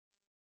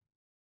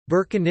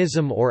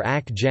Burkhanism or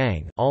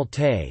Ak-Jang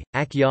Altay,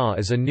 Ak-Ya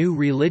is a new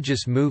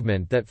religious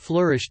movement that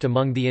flourished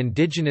among the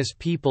indigenous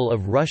people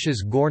of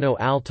Russia's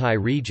Gorno-Altai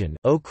region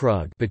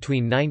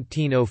between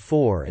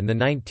 1904 and the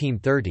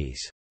 1930s.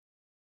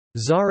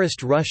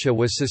 Tsarist Russia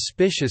was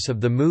suspicious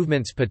of the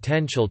movement's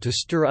potential to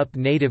stir up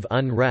native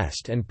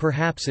unrest and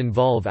perhaps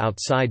involve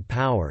outside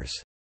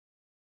powers.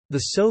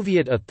 The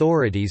Soviet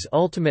authorities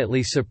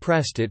ultimately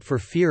suppressed it for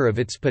fear of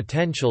its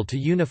potential to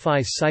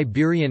unify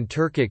Siberian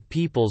Turkic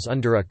peoples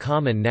under a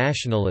common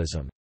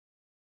nationalism.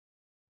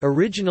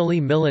 Originally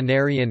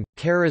millenarian,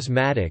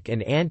 charismatic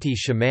and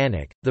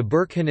anti-shamanic, the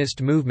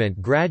Burkhanist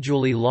movement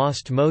gradually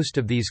lost most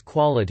of these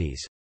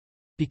qualities,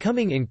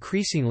 becoming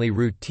increasingly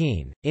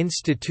routine,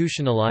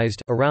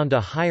 institutionalized around a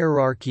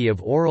hierarchy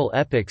of oral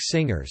epic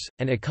singers,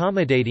 and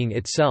accommodating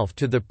itself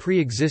to the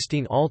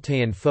pre-existing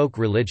Altayan folk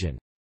religion.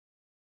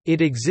 It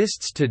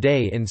exists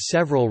today in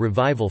several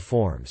revival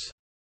forms.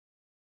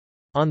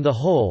 On the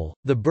whole,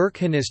 the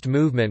Burkhanist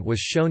movement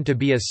was shown to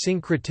be a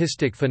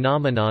syncretistic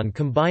phenomenon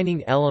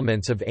combining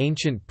elements of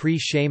ancient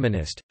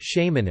pre-shamanist,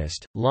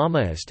 shamanist,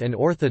 Lamaist and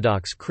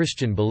Orthodox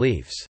Christian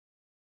beliefs.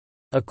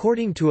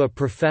 According to a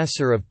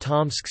professor of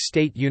Tomsk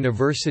State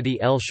University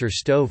Elsher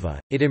Stova,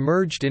 it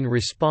emerged in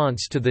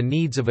response to the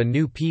needs of a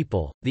new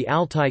people, the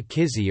Altai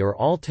Kizi or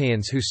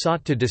Altayans, who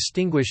sought to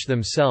distinguish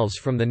themselves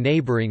from the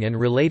neighboring and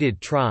related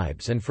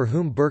tribes and for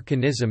whom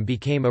Burkhanism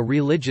became a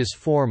religious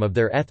form of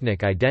their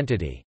ethnic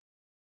identity.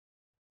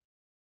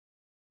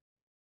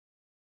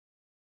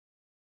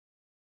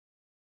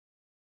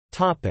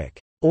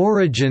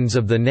 Origins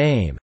of the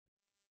name.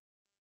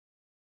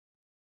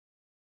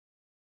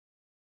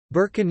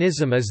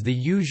 Burkhanism is the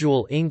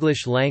usual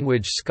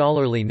English-language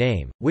scholarly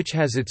name, which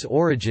has its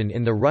origin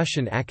in the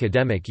Russian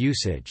academic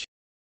usage.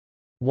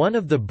 One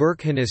of the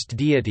Burkhanist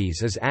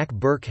deities is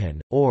Ak-Burkhan,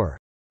 or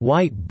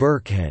White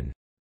Burkhan.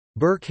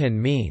 Burkhan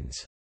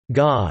means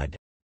God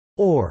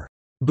or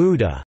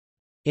Buddha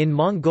in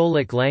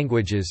Mongolic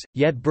languages,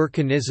 yet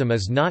Burkhanism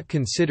is not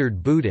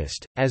considered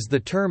Buddhist, as the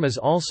term is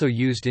also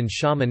used in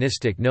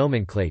shamanistic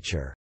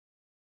nomenclature.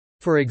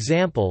 For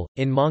example,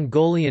 in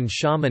Mongolian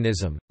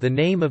shamanism, the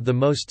name of the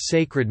most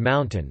sacred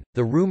mountain,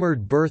 the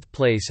rumored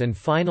birthplace and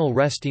final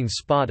resting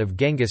spot of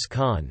Genghis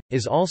Khan,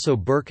 is also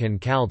Burkhan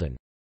Khaldan.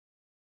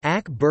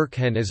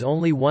 Ak-Burkhan is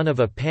only one of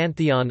a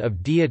pantheon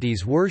of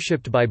deities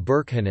worshipped by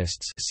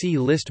Burkhanists, see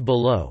list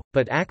below,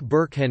 but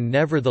Ak-Burkhan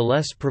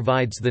nevertheless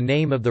provides the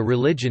name of the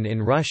religion in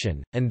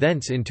Russian, and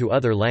thence into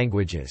other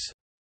languages.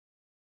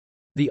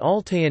 The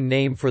Altayan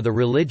name for the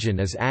religion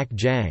is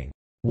Ak-Jang,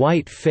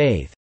 white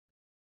faith.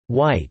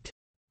 White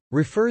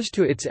refers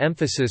to its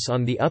emphasis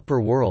on the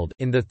upper world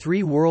in the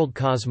three-world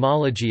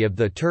cosmology of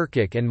the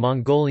Turkic and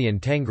Mongolian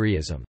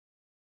Tengriism.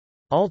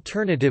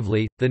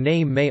 Alternatively, the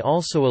name may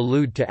also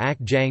allude to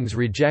Ak-Jang's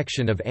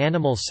rejection of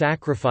animal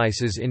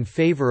sacrifices in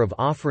favor of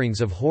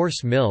offerings of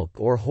horse milk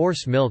or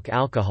horse milk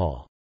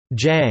alcohol.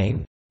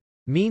 Jang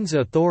means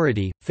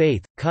authority,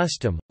 faith,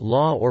 custom,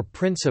 law or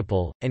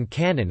principle, and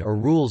canon or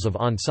rules of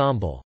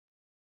ensemble.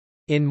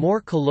 In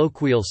more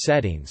colloquial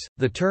settings,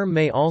 the term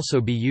may also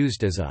be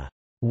used as a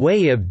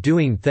way of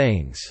doing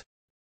things,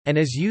 and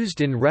is used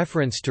in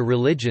reference to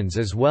religions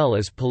as well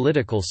as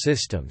political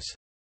systems.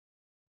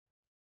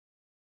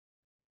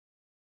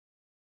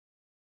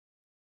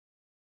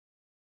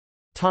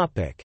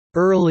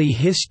 Early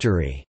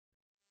history.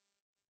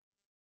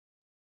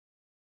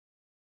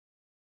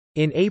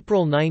 In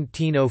April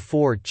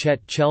 1904,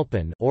 Chet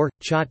Chelpan or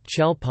Chot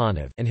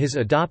Chelpanov and his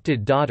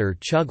adopted daughter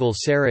Chugul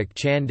Sarak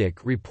Chandik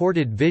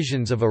reported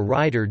visions of a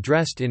rider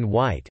dressed in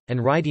white,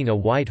 and riding a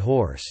white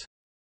horse.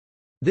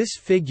 This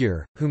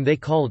figure, whom they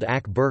called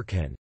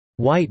Ak-Burkhan,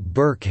 White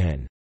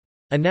Burkhan,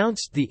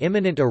 announced the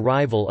imminent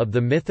arrival of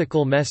the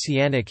mythical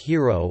messianic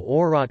hero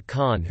Orat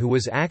Khan, who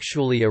was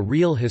actually a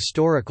real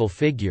historical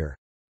figure,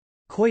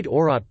 Koit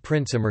Orat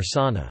Prince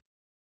Amursana.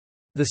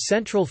 The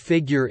central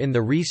figure in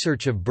the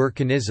research of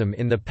Burkhanism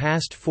in the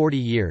past 40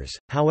 years,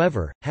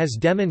 however, has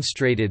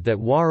demonstrated that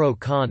Waro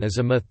Khan is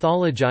a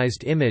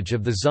mythologized image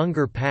of the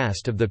Zungar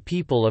past of the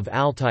people of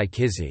Altai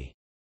Kizi.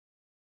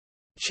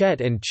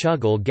 Chet and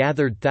Chugul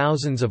gathered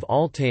thousands of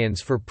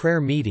Altayans for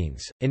prayer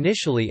meetings,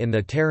 initially in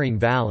the Taring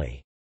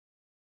Valley.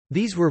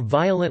 These were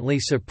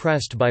violently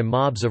suppressed by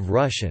mobs of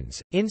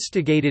Russians,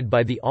 instigated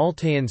by the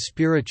Altayan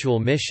spiritual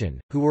mission,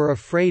 who were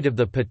afraid of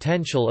the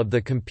potential of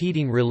the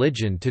competing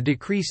religion to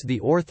decrease the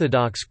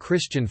Orthodox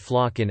Christian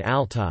flock in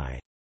Altai.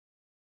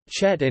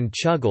 Chet and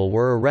Chugul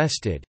were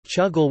arrested,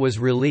 Chugul was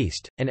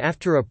released, and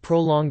after a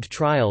prolonged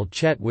trial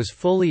Chet was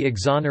fully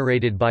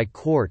exonerated by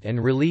court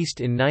and released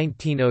in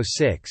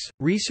 1906.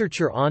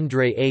 Researcher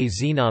Andrei A.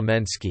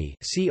 Znamensky,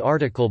 see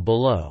article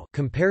below,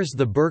 compares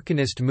the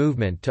Burkhanist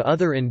movement to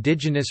other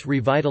indigenous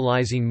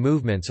revitalizing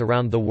movements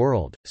around the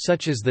world,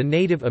 such as the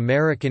Native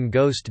American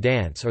ghost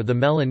dance or the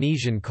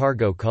Melanesian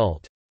cargo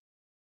cult.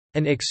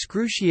 An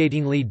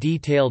excruciatingly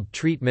detailed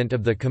treatment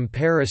of the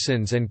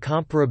comparisons and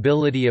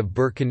comparability of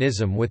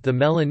Burkhanism with the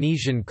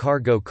Melanesian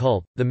cargo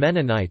cult, the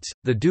Mennonites,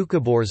 the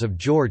Doukhobors of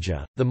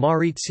Georgia, the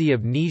Maritsi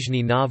of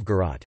Nizhny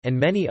Novgorod, and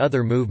many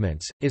other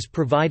movements, is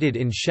provided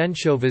in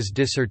Shenshova's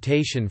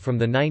dissertation from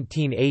the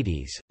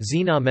 1980s.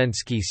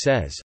 Znamensky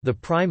says, the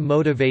prime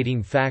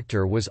motivating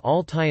factor was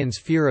Altayan's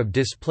fear of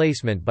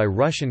displacement by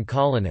Russian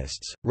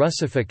colonists,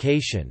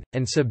 Russification,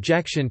 and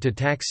subjection to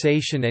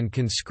taxation and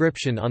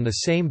conscription on the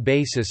same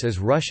basis as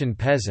Russian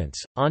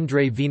peasants.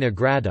 Andrei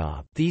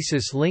Vinogradov,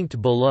 thesis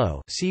linked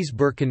below, sees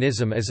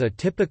Burkhanism as a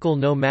typical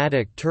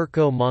nomadic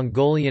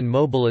Turco-Mongolian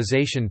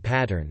mobilization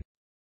pattern,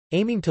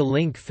 aiming to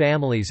link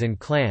families and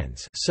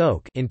clans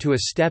into a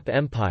steppe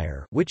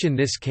empire, which in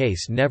this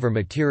case never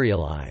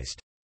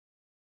materialized.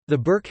 The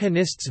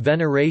Burkhanists'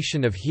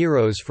 veneration of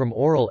heroes from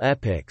oral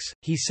epics,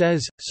 he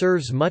says,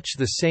 serves much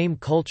the same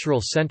cultural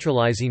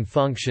centralizing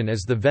function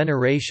as the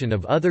veneration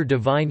of other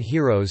divine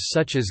heroes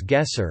such as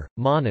Gesser,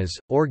 Manas,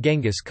 or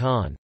Genghis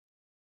Khan.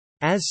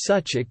 As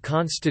such, it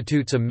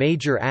constitutes a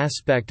major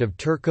aspect of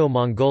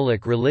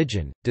Turco-Mongolic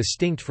religion,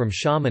 distinct from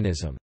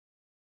shamanism.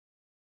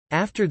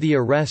 After the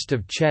arrest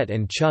of Chet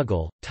and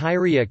Chugil,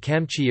 Tyri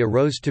Akemchi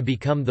arose to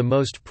become the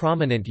most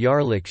prominent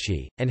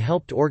Yarlikshi, and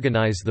helped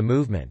organize the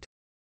movement.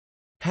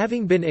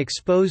 Having been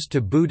exposed to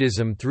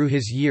Buddhism through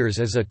his years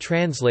as a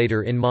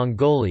translator in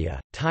Mongolia,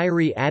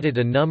 Tyri added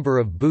a number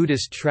of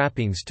Buddhist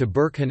trappings to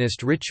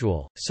Burkhanist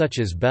ritual, such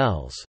as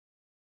bells.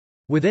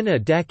 Within a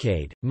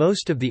decade,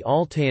 most of the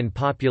Altayan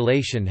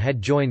population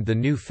had joined the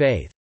new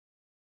faith.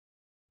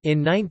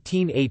 In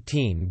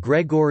 1918,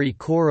 Gregory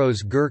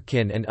Koros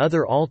Gurkin and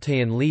other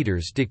Altayan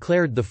leaders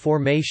declared the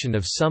formation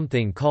of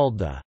something called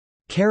the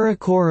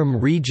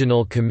Karakoram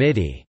Regional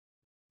Committee,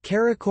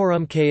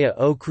 Karakorumkaya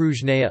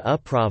Okruzhnaya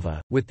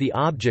Uprava, with the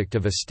object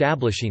of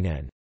establishing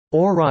an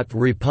Orat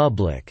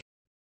Republic.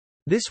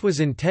 This was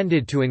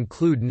intended to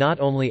include not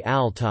only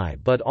Altai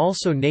but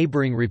also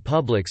neighboring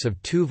republics of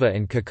Tuva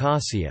and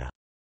Khakassia.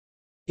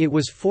 It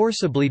was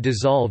forcibly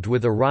dissolved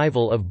with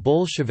arrival of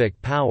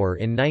Bolshevik power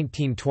in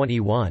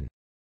 1921.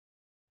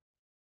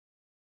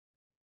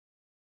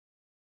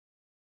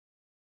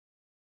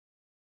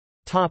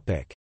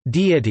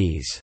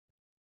 Deities.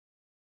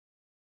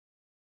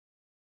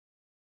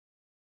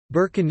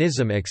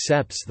 Burkhanism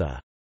accepts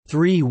the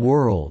three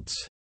worlds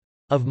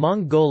of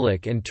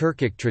Mongolic and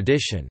Turkic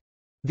tradition.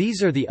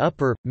 These are the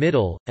upper,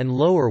 middle, and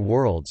lower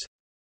worlds,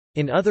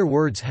 in other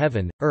words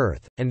heaven,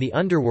 earth, and the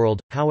underworld.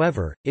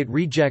 However, it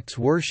rejects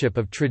worship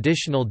of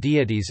traditional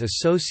deities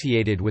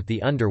associated with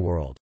the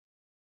underworld.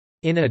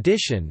 In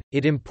addition,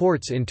 it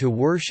imports into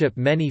worship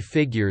many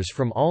figures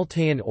from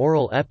Altayan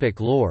oral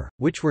epic lore,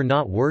 which were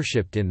not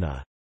worshipped in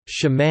the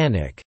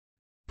shamanic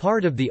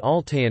part of the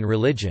Altayan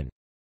religion.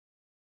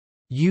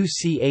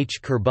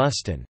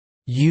 Kurbustan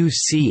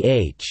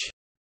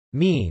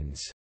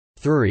means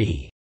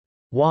three,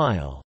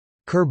 while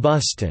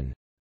Kurbustan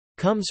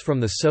comes from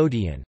the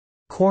Sogdian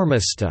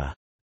Kormasta,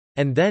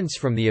 and thence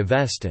from the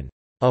Avestan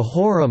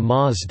Ahura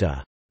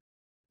Mazda,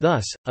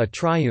 thus, a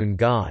triune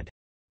god.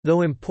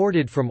 Though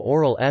imported from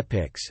oral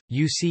epics,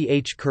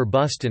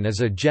 Kurbustan is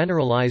a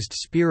generalized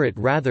spirit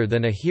rather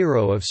than a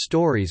hero of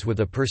stories with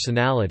a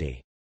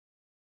personality.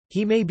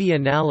 He may be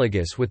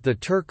analogous with the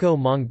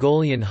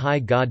Turco-Mongolian high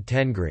god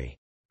Tengri,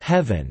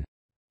 heaven,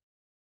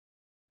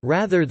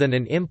 rather than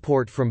an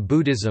import from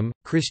Buddhism,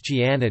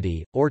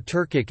 Christianity, or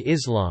Turkic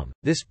Islam.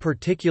 This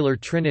particular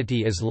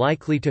trinity is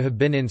likely to have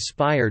been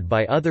inspired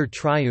by other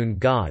triune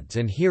gods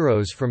and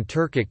heroes from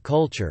Turkic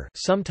culture,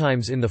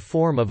 sometimes in the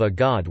form of a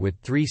god with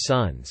three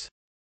sons.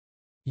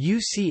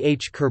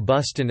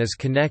 Kurbustan is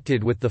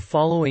connected with the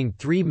following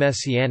three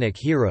messianic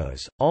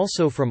heroes,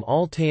 also from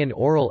Altayan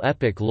oral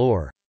epic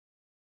lore.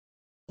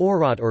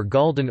 Orat or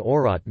Galdan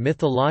Orat,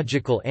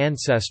 mythological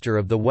ancestor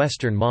of the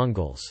Western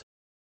Mongols.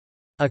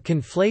 A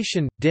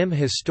conflation, dim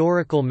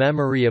historical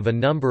memory of a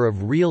number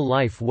of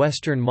real-life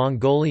Western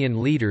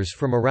Mongolian leaders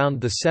from around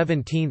the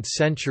 17th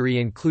century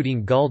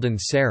including Galdan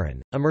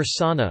Saran, a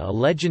Mersana, a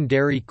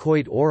legendary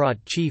Khoit Orat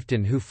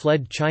chieftain who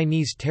fled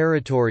Chinese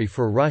territory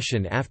for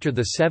Russian after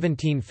the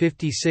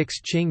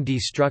 1756 Qing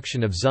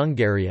destruction of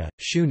Dzungaria,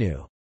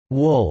 Shunu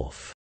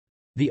wolf.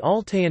 The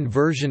Altayan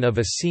version of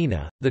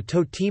Asina, the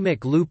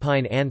totemic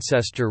lupine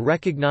ancestor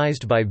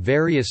recognized by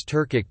various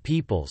Turkic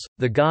peoples,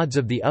 the gods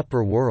of the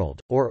upper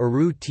world, or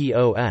Aru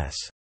Tos,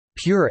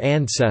 pure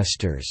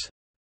ancestors,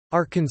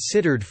 are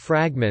considered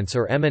fragments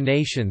or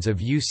emanations of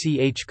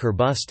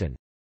Kurbustan.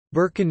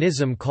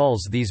 Burkhanism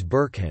calls these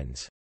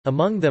Burkhans.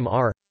 Among them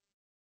are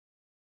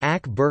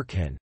Ak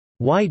Burkhan,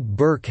 White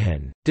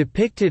Burkhan,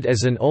 depicted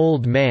as an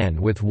old man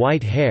with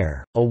white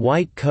hair, a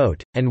white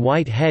coat, and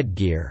white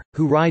headgear,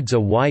 who rides a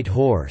white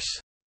horse.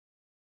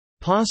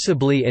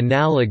 Possibly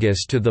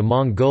analogous to the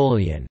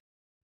Mongolian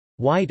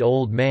white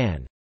old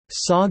man.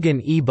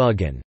 Sagan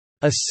Ibugan,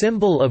 a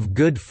symbol of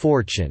good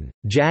fortune.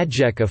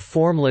 Jajek, a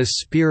formless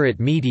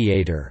spirit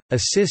mediator,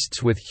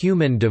 assists with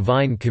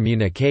human-divine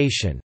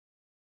communication.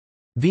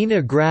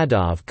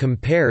 Vinogradov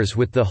compares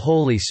with the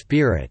Holy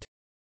Spirit.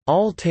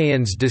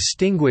 Altaians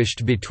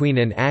distinguished between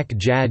an Ak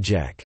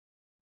Jajek,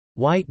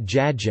 white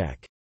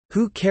Jajek,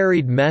 who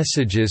carried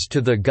messages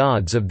to the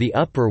gods of the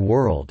upper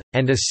world,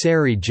 and a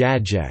Sari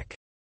Jajek,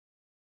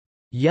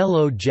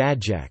 yellow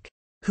Jajek,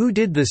 who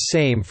did the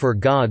same for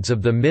gods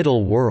of the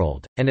middle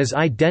world, and is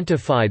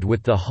identified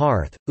with the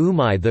hearth,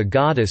 Umai the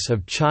goddess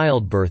of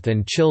childbirth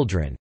and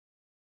children.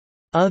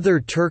 Other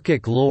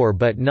Turkic lore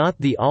but not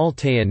the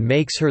Altaian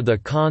makes her the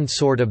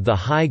consort of the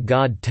high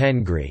god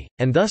Tengri,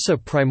 and thus a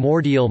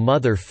primordial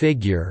mother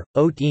figure,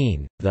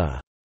 Ot-in, the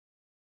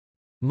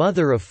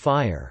mother of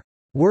fire,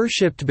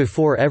 worshipped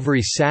before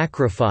every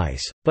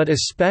sacrifice, but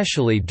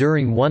especially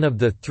during one of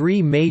the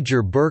three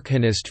major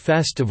Burkhanist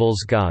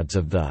festivals, gods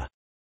of the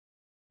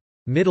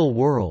middle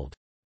world,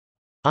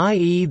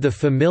 i.e. the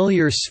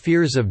familiar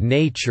spheres of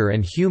nature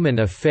and human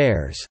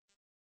affairs,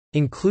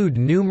 include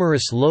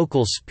numerous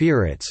local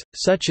spirits,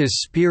 such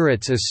as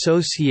spirits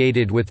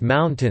associated with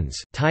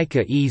mountains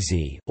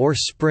or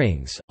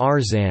springs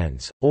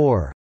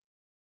or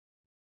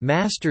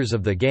masters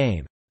of the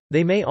game.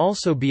 They may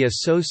also be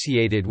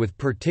associated with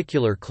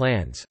particular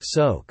clans.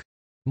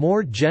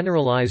 More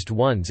generalized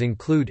ones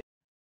include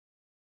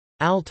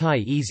Altai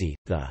Easy,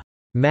 the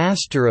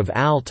master of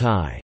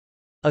Altai,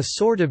 a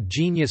sort of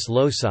genius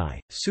loci,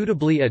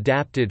 suitably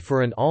adapted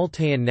for an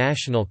Altaian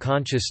national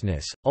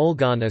consciousness,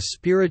 Ulgan, a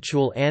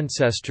spiritual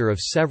ancestor of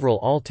several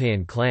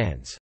Altaian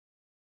clans.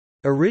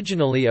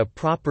 Originally a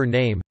proper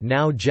name,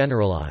 now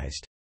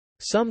generalized.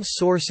 Some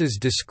sources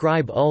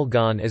describe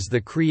Ulgan as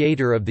the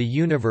creator of the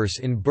universe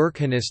in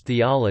Burkhanist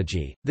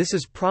theology. This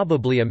is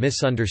probably a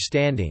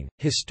misunderstanding.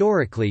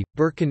 Historically,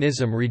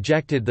 Burkhanism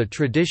rejected the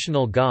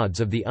traditional gods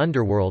of the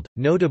underworld,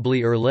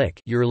 notably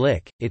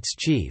Urlik, its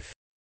chief.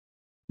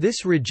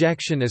 This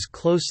rejection is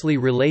closely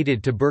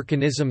related to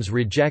Burkhanism's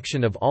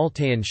rejection of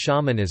Altaian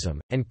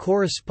shamanism, and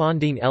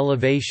corresponding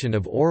elevation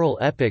of oral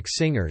epic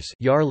singers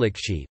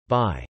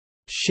by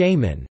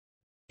shaman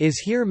is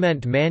here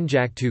meant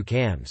manjaktu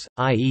kams,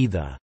 i.e.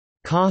 the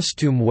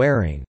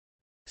costume-wearing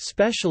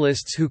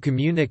specialists who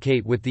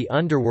communicate with the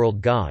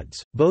underworld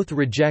gods. Both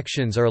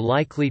rejections are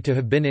likely to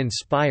have been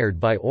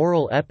inspired by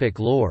oral epic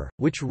lore,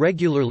 which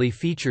regularly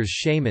features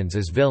shamans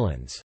as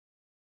villains.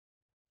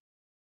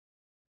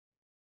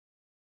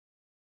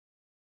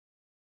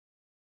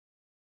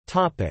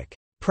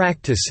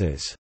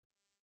 Practices.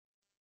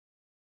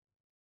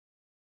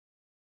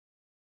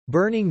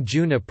 Burning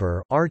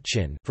juniper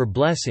for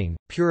blessing,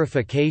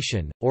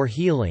 purification, or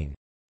healing.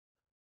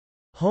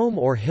 Home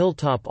or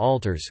hilltop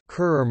altars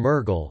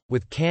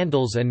with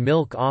candles and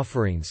milk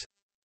offerings.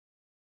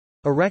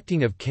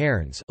 Erecting of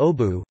cairns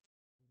obu.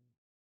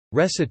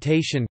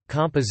 Recitation,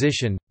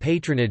 composition,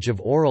 patronage of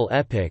oral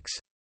epics.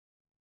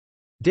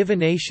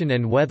 Divination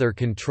and weather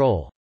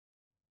control.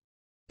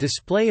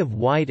 Display of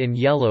white and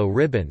yellow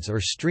ribbons or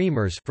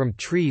streamers from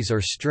trees or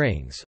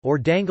strings, or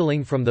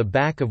dangling from the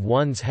back of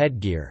one's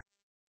headgear.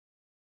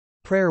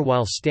 Prayer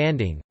while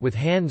standing, with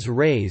hands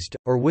raised,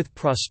 or with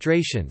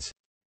prostrations.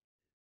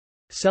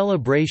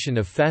 Celebration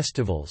of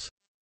festivals.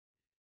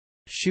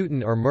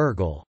 Shootin or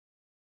Murgal,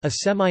 a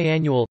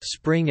semi-annual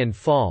spring and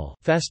fall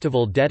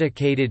festival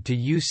dedicated to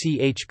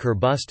Uch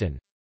Kurbustan.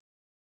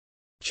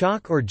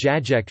 Chok or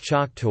Jajek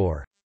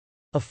Choktor,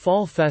 a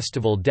fall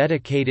festival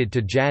dedicated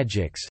to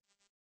Jajiks.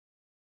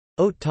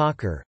 Ot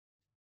Takar,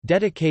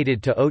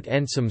 dedicated to Ot.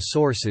 Some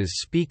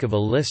sources speak of a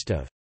list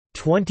of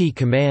 20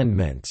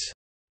 commandments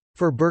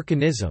for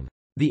Burkhanism.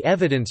 The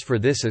evidence for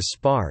this is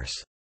sparse.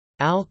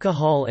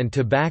 Alcohol and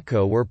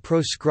tobacco were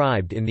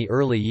proscribed in the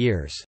early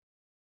years.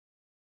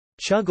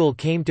 Chuggal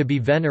came to be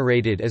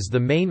venerated as the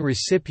main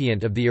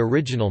recipient of the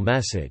original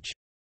message.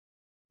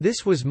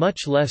 This was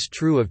much less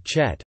true of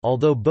Chet,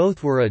 although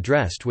both were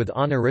addressed with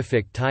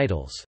honorific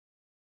titles.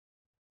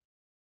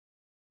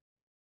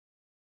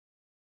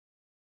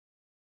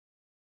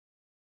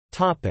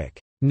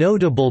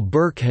 Notable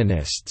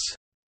Burkhanists.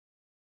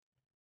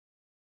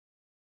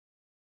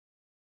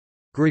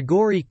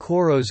 Grigory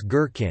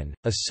Koros-Gurkin,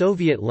 a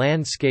Soviet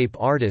landscape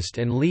artist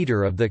and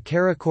leader of the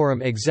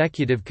Karakorum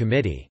Executive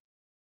Committee.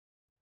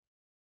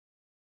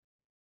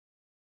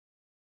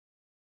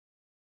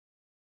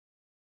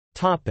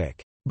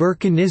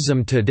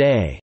 Burkhanism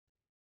today.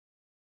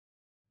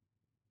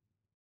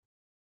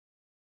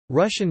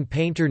 Russian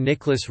painter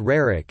Nicholas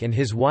Roerich and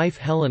his wife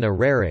Helena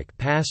Roerich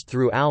passed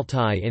through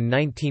Altai in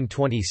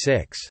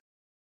 1926.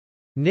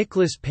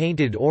 Nicholas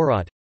painted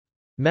Orat,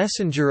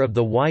 messenger of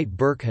the White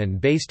Burkhan,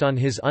 based on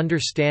his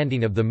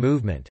understanding of the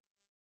movement.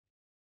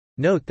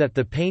 Note that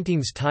the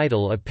painting's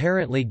title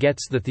apparently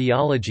gets the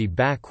theology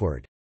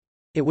backward.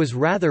 It was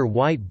rather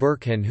White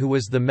Burkhan who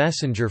was the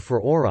messenger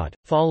for Orat.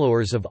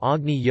 Followers of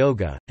Agni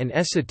Yoga, an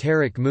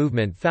esoteric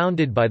movement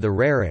founded by the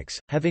Roerichs,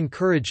 have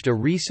encouraged a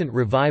recent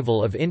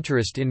revival of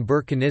interest in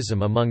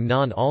Burkhanism among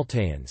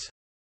non-Altaians.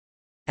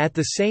 At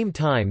the same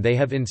time, they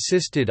have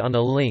insisted on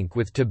a link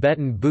with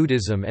Tibetan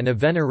Buddhism and a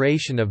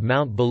veneration of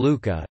Mount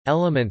Baluka,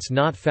 elements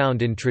not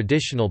found in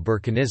traditional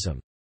Burkhanism.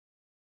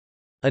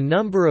 A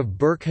number of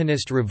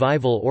Burkhanist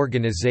revival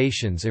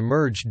organizations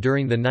emerged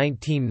during the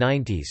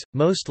 1990s,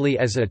 mostly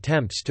as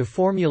attempts to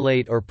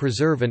formulate or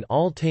preserve an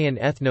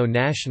Altayan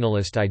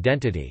ethno-nationalist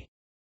identity.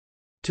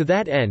 To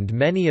that end,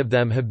 many of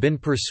them have been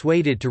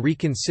persuaded to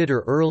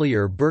reconsider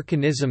earlier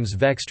Burkhanism's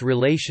vexed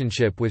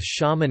relationship with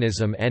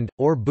shamanism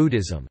or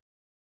Buddhism.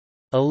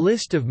 A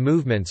list of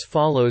movements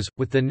follows,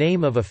 with the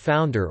name of a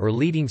founder or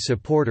leading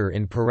supporter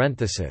in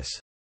parenthesis.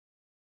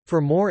 For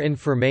more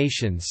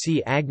information,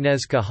 see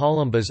Agnieszka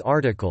Halemba's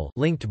article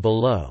linked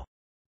below.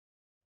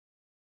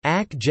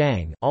 Ak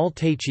Jang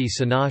Altachi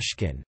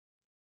Sanashkin,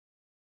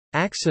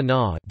 Ak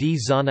Sana D.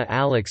 Zana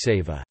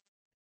Alexeva,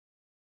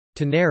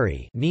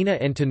 Taneri Nina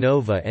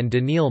Antonova and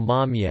Daniil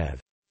Mamyev,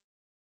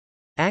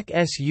 Ak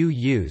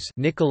Suus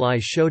Nikolai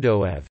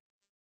Shodoev,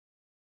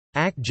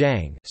 Ak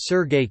Jang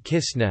Sergei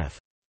Kisnev,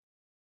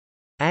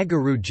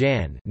 Agaru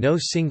Jan no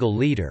single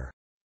leader.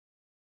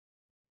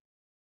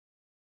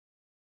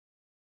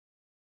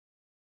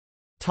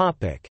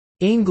 Topic: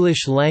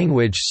 English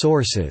language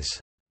sources.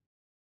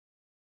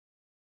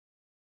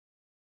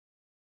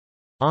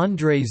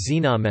 Andrei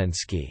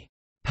Znamensky,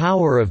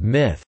 Power of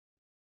Myth.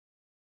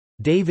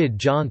 David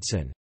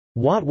Johnson,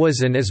 What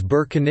Was and Is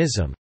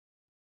Burkhanism?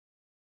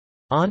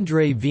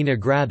 Andrei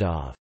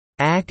Vinogradov,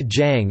 Ak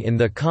Jang in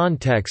the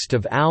Context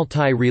of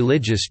Altai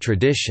Religious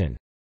Tradition.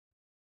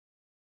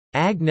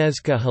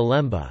 Agnieszka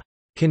Halemba,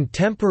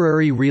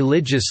 Contemporary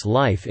Religious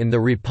Life in the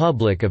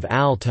Republic of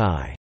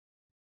Altai.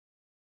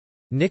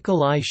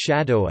 Nikolai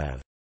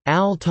Shadoev,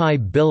 Altai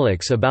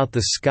Billaks About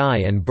the Sky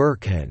and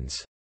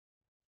Burkhans.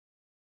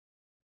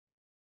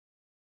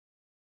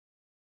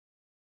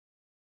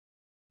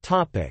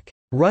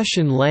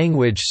 Russian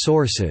language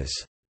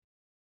sources.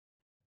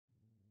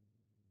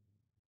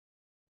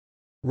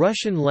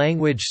 Russian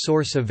language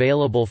source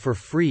available for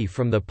free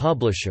from the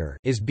publisher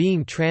is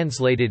being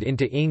translated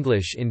into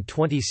English in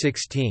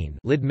 2016.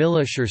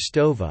 Lyudmila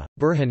Shurstova,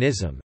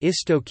 Burkhanism,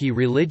 Istoki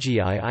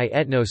religii I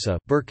etnosa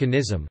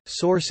Burkhanism,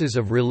 Sources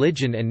of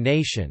Religion and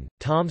Nation,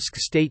 Tomsk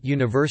State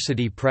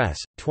University Press,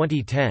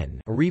 2010,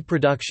 a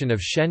reproduction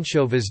of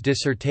Shenshova's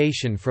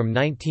dissertation from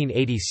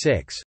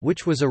 1986,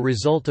 which was a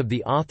result of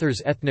the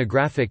author's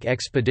ethnographic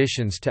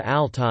expeditions to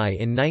Altai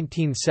in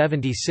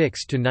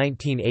 1976 to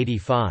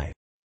 1985.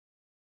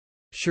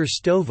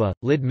 Shurstova,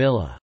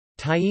 Lyudmila.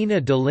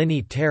 Taina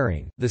Dolini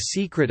Tering, The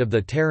Secret of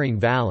the Tering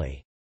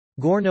Valley.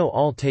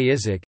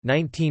 Gorno-Altaizik,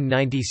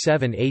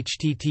 1997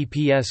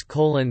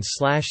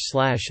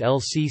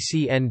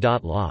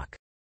 https://lccn.loc.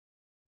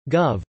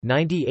 Gov.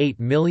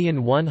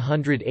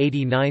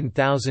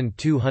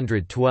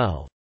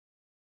 98189212.